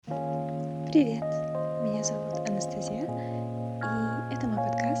Привет, меня зовут Анастасия, и это мой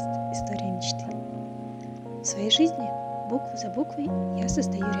подкаст «История мечты». В своей жизни, букву за буквой, я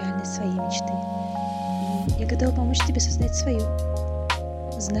создаю реальность своей мечты. И я готова помочь тебе создать свою.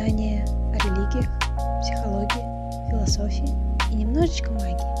 Знания о религиях, психологии, философии и немножечко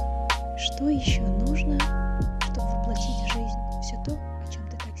магии. Что еще нужно, чтобы воплотить в жизнь все то, о чем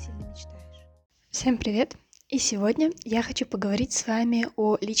ты так сильно мечтаешь? Всем привет! И сегодня я хочу поговорить с вами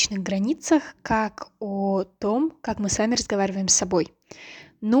о личных границах, как о том, как мы сами разговариваем с собой.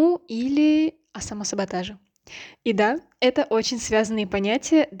 Ну, или о самосаботаже. И да, это очень связанные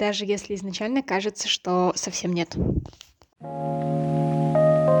понятия, даже если изначально кажется, что совсем нет.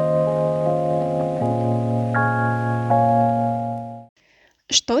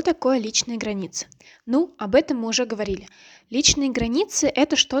 Что такое личные границы? Ну, об этом мы уже говорили. Личные границы —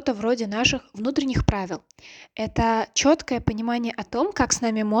 это что-то вроде наших внутренних правил. Это четкое понимание о том, как с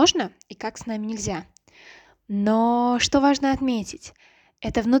нами можно и как с нами нельзя. Но что важно отметить,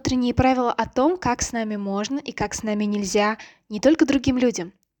 это внутренние правила о том, как с нами можно и как с нами нельзя не только другим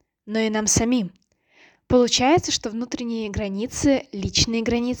людям, но и нам самим. Получается, что внутренние границы, личные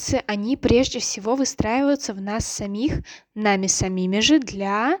границы, они прежде всего выстраиваются в нас самих, нами самими же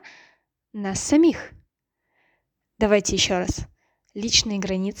для нас самих. Давайте еще раз. Личные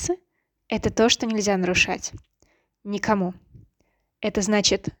границы — это то, что нельзя нарушать. Никому. Это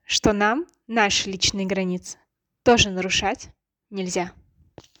значит, что нам, наши личные границы, тоже нарушать нельзя.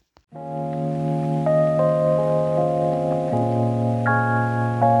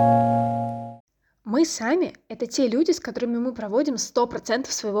 Мы сами — это те люди, с которыми мы проводим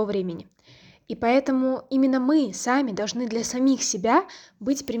 100% своего времени. И поэтому именно мы сами должны для самих себя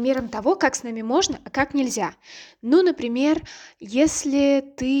быть примером того, как с нами можно, а как нельзя. Ну, например, если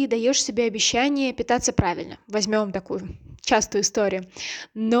ты даешь себе обещание питаться правильно. Возьмем такую частую историю.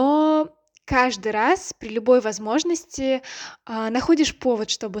 Но каждый раз при любой возможности находишь повод,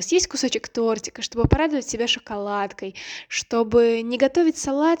 чтобы съесть кусочек тортика, чтобы порадовать себя шоколадкой, чтобы не готовить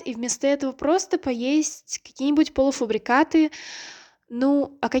салат и вместо этого просто поесть какие-нибудь полуфабрикаты.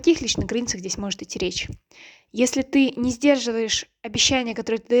 Ну, о каких личных границах здесь может идти речь? Если ты не сдерживаешь обещания,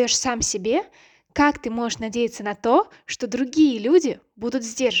 которые ты даешь сам себе, как ты можешь надеяться на то, что другие люди будут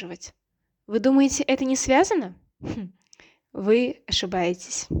сдерживать? Вы думаете, это не связано? Вы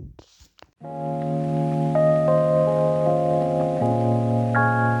ошибаетесь.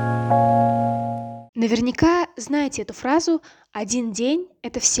 Наверняка знаете эту фразу «один день —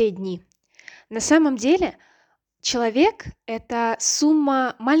 это все дни». На самом деле человек — это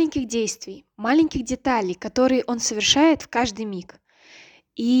сумма маленьких действий, маленьких деталей, которые он совершает в каждый миг.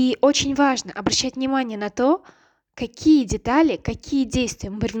 И очень важно обращать внимание на то, какие детали, какие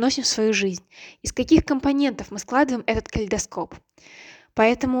действия мы привносим в свою жизнь, из каких компонентов мы складываем этот калейдоскоп.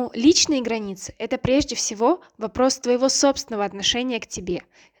 Поэтому личные границы — это прежде всего вопрос твоего собственного отношения к тебе,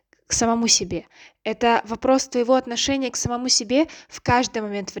 к самому себе. Это вопрос твоего отношения к самому себе в каждый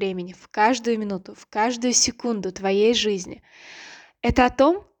момент времени, в каждую минуту, в каждую секунду твоей жизни. Это о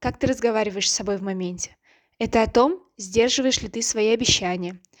том, как ты разговариваешь с собой в моменте. Это о том, сдерживаешь ли ты свои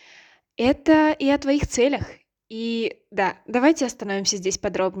обещания. Это и о твоих целях. И да, давайте остановимся здесь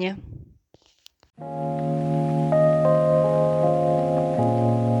подробнее.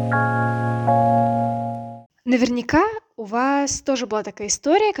 Наверняка у вас тоже была такая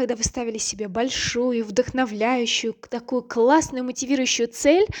история, когда вы ставили себе большую, вдохновляющую, такую классную, мотивирующую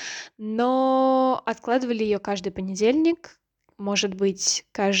цель, но откладывали ее каждый понедельник, может быть,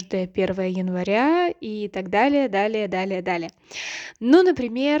 каждое 1 января и так далее, далее. Ну,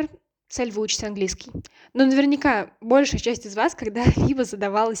 например, цель выучить английский. Ну, наверняка большая часть из вас когда-либо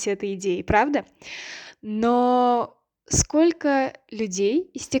задавалась этой идеей, правда? Но сколько людей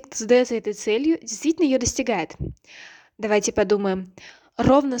из тех, кто задается этой целью, действительно ее достигает? Давайте подумаем.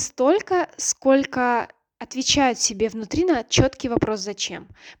 Ровно столько, сколько отвечают себе внутри на четкий вопрос «зачем?».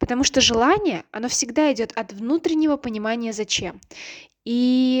 Потому что желание, оно всегда идет от внутреннего понимания «зачем?».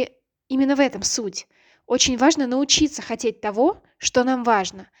 И именно в этом суть. Очень важно научиться хотеть того, что нам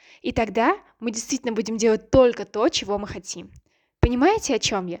важно. И тогда мы действительно будем делать только то, чего мы хотим. Понимаете, о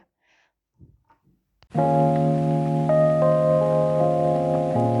чем я?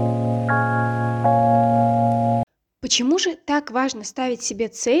 Почему же так важно ставить себе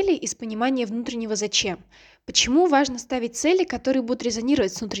цели из понимания внутреннего «зачем»? Почему важно ставить цели, которые будут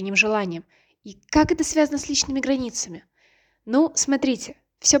резонировать с внутренним желанием? И как это связано с личными границами? Ну, смотрите,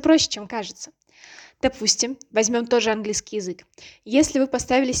 все проще, чем кажется. Допустим, возьмем тоже английский язык. Если вы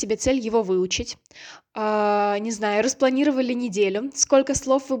поставили себе цель его выучить, не знаю, распланировали неделю, сколько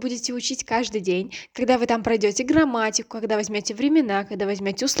слов вы будете учить каждый день, когда вы там пройдете грамматику, когда возьмете времена, когда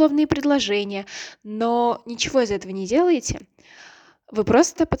возьмете условные предложения, но ничего из этого не делаете, вы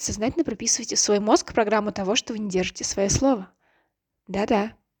просто подсознательно прописываете в свой мозг программу того, что вы не держите свое слово.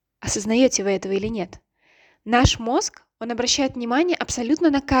 Да-да. Осознаете вы этого или нет? Наш мозг, он обращает внимание абсолютно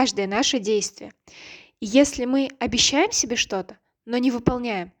на каждое наше действие. И если мы обещаем себе что-то, но не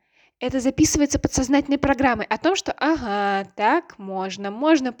выполняем, это записывается подсознательной программой о том, что ага, так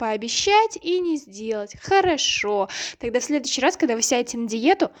можно пообещать и не сделать. Хорошо. Тогда в следующий раз, когда вы сядете на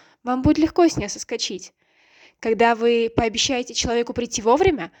диету, вам будет легко с нее соскочить. Когда вы пообещаете человеку прийти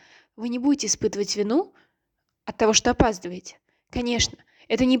вовремя, вы не будете испытывать вину от того, что опаздываете. Конечно,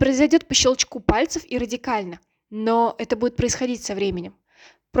 это не произойдет по щелчку пальцев и радикально, но это будет происходить со временем.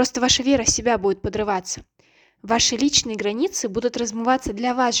 Просто ваша вера в себя будет подрываться. Ваши личные границы будут размываться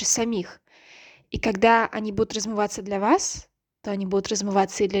для вас же самих. И когда они будут размываться для вас, то они будут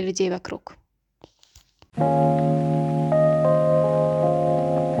размываться и для людей вокруг.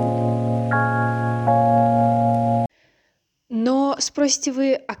 Но спросите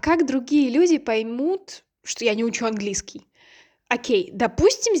вы, а как другие люди поймут, что я не учу английский? Окей,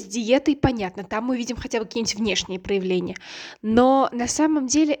 допустим, с диетой понятно, там мы видим хотя бы какие-нибудь внешние проявления. Но на самом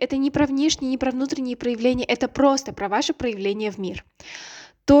деле это не про внешние, не про внутренние проявления, это просто про ваше проявление в мир.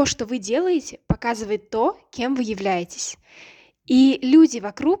 То, что вы делаете, показывает то, кем вы являетесь. И люди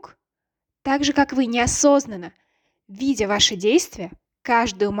вокруг, так же как вы неосознанно, видя ваши действия,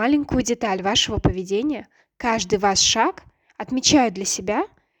 каждую маленькую деталь вашего поведения, каждый ваш шаг, отмечают для себя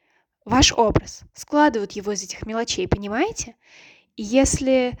ваш образ, складывают его из этих мелочей, понимаете? И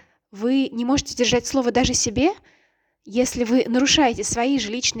если вы не можете держать слово даже себе, если вы нарушаете свои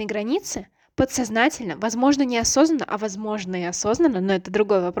же личные границы, подсознательно, возможно, неосознанно, а возможно и осознанно, но это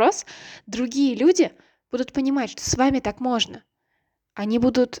другой вопрос, другие люди будут понимать, что с вами так можно. Они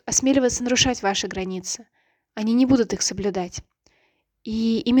будут осмеливаться нарушать ваши границы. Они не будут их соблюдать.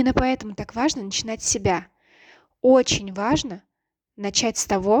 И именно поэтому так важно начинать с себя. Очень важно начать с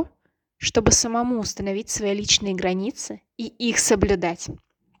того, чтобы самому установить свои личные границы и их соблюдать.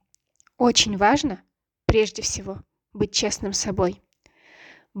 Очень важно, прежде всего, быть честным с собой,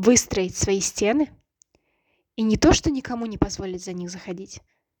 выстроить свои стены и не то, что никому не позволить за них заходить,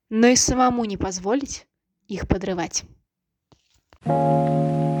 но и самому не позволить их подрывать.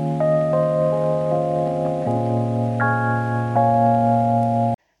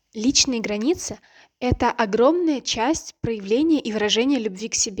 Личные границы — это огромная часть проявления и выражения любви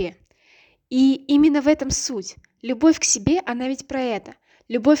к себе. И именно в этом суть. Любовь к себе, она ведь про это.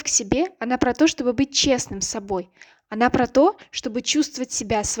 Любовь к себе, она про то, чтобы быть честным с собой. Она про то, чтобы чувствовать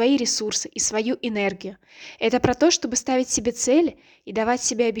себя, свои ресурсы и свою энергию. Это про то, чтобы ставить себе цели и давать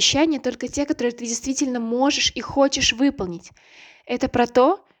себе обещания только те, которые ты действительно можешь и хочешь выполнить. Это про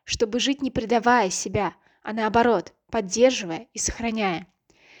то, чтобы жить не предавая себя, а наоборот, поддерживая и сохраняя.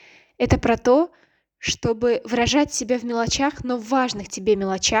 Это про то, чтобы выражать себя в мелочах, но в важных тебе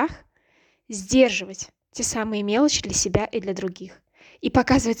мелочах, сдерживать те самые мелочи для себя и для других. И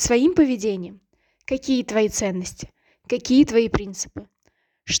показывать своим поведением, какие твои ценности, какие твои принципы,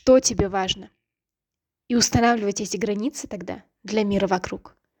 что тебе важно. И устанавливать эти границы тогда для мира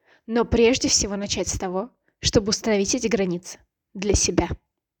вокруг. Но прежде всего начать с того, чтобы установить эти границы для себя.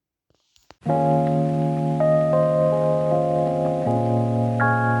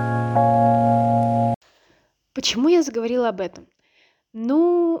 Почему я заговорила об этом?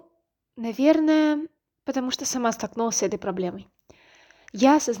 Наверное, потому что сама столкнулась с этой проблемой.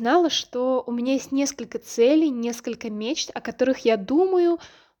 Я осознала, что у меня есть несколько целей, несколько мечт, о которых я думаю,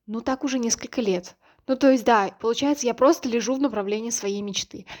 так уже несколько лет. То есть, да, получается, я просто лежу в направлении своей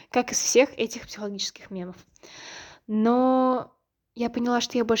мечты, как из всех этих психологических мемов. Но я поняла,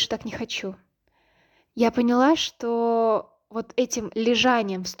 что я больше так не хочу. Я поняла, что вот этим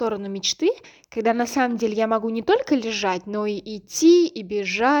лежанием в сторону мечты, когда на самом деле я могу не только лежать, но и идти, и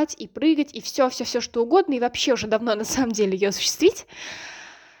бежать, и прыгать, и все что угодно, и вообще уже давно на самом деле ее осуществить,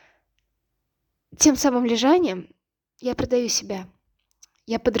 тем самым лежанием я продаю себя.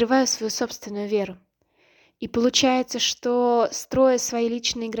 Я подрываю свою собственную веру. И получается, что, строя свои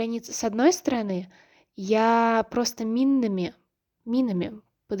личные границы с одной стороны, я просто минами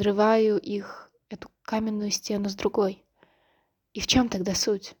подрываю их, эту каменную стену с другой. И в чем тогда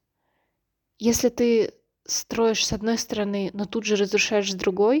суть? Если ты строишь с одной стороны, но тут же разрушаешь с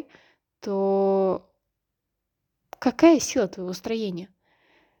другой, то какая сила твоего строения?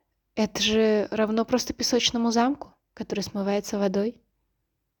 Это же равно просто песочному замку, который смывается водой,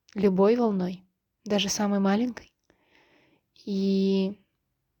 любой волной. даже самой маленькой. И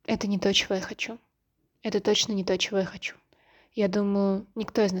это не то, чего я хочу. Это точно не то, чего я хочу. Я думаю,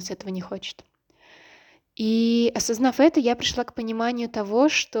 никто из нас этого не хочет. И осознав это, я пришла к пониманию того,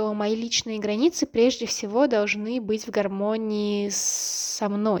 что мои личные границы прежде всего должны быть в гармонии со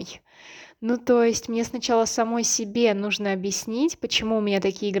мной. Ну, то есть мне сначала самой себе нужно объяснить, почему у меня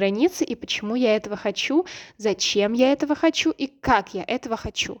такие границы и почему я этого хочу, зачем я этого хочу и как я этого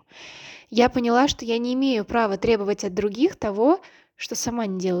хочу. Я поняла, что я не имею права требовать от других того, что сама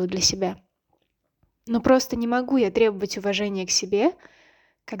не делаю для себя. Но просто не могу я требовать уважения к себе,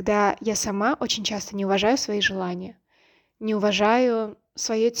 когда я сама очень часто не уважаю свои желания, не уважаю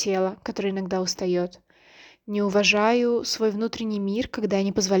свое тело, которое иногда устает, не уважаю свой внутренний мир, когда я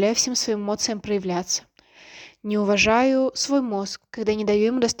не позволяю всем своим эмоциям проявляться, не уважаю свой мозг, когда не даю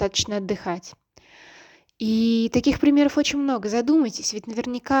ему достаточно отдыхать. И таких примеров очень много. Задумайтесь, ведь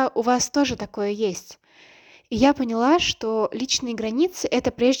наверняка у вас тоже такое есть. И я поняла, что личные границы —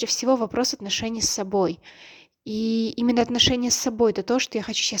 это прежде всего вопрос отношений с собой. И именно отношения с собой — это то, что я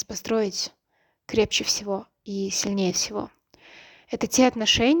хочу сейчас построить крепче всего и сильнее всего. Это те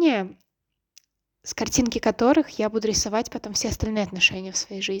отношения, с картинки которых я буду рисовать потом все остальные отношения в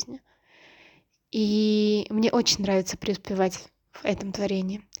своей жизни. И мне очень нравится преуспевать в этом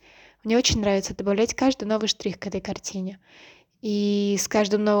творении. Мне очень нравится добавлять каждый новый штрих к этой картине. И с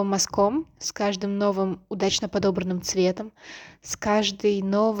каждым новым мазком, с каждым новым удачно подобранным цветом, с каждой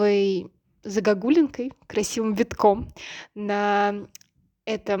новой загогулинкой, красивым витком на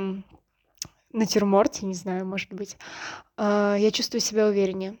этом натюрморте, не знаю, может быть, я чувствую себя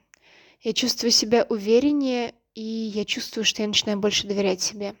увереннее. Я чувствую себя увереннее, и я чувствую, что я начинаю больше доверять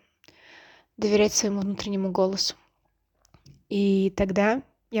себе, доверять своему внутреннему голосу. И тогда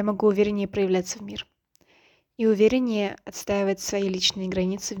я могу увереннее проявляться в мир и увереннее отстаивать свои личные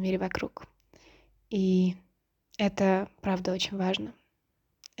границы в мире вокруг. И это, правда, очень важно.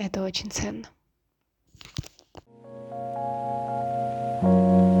 Это очень ценно.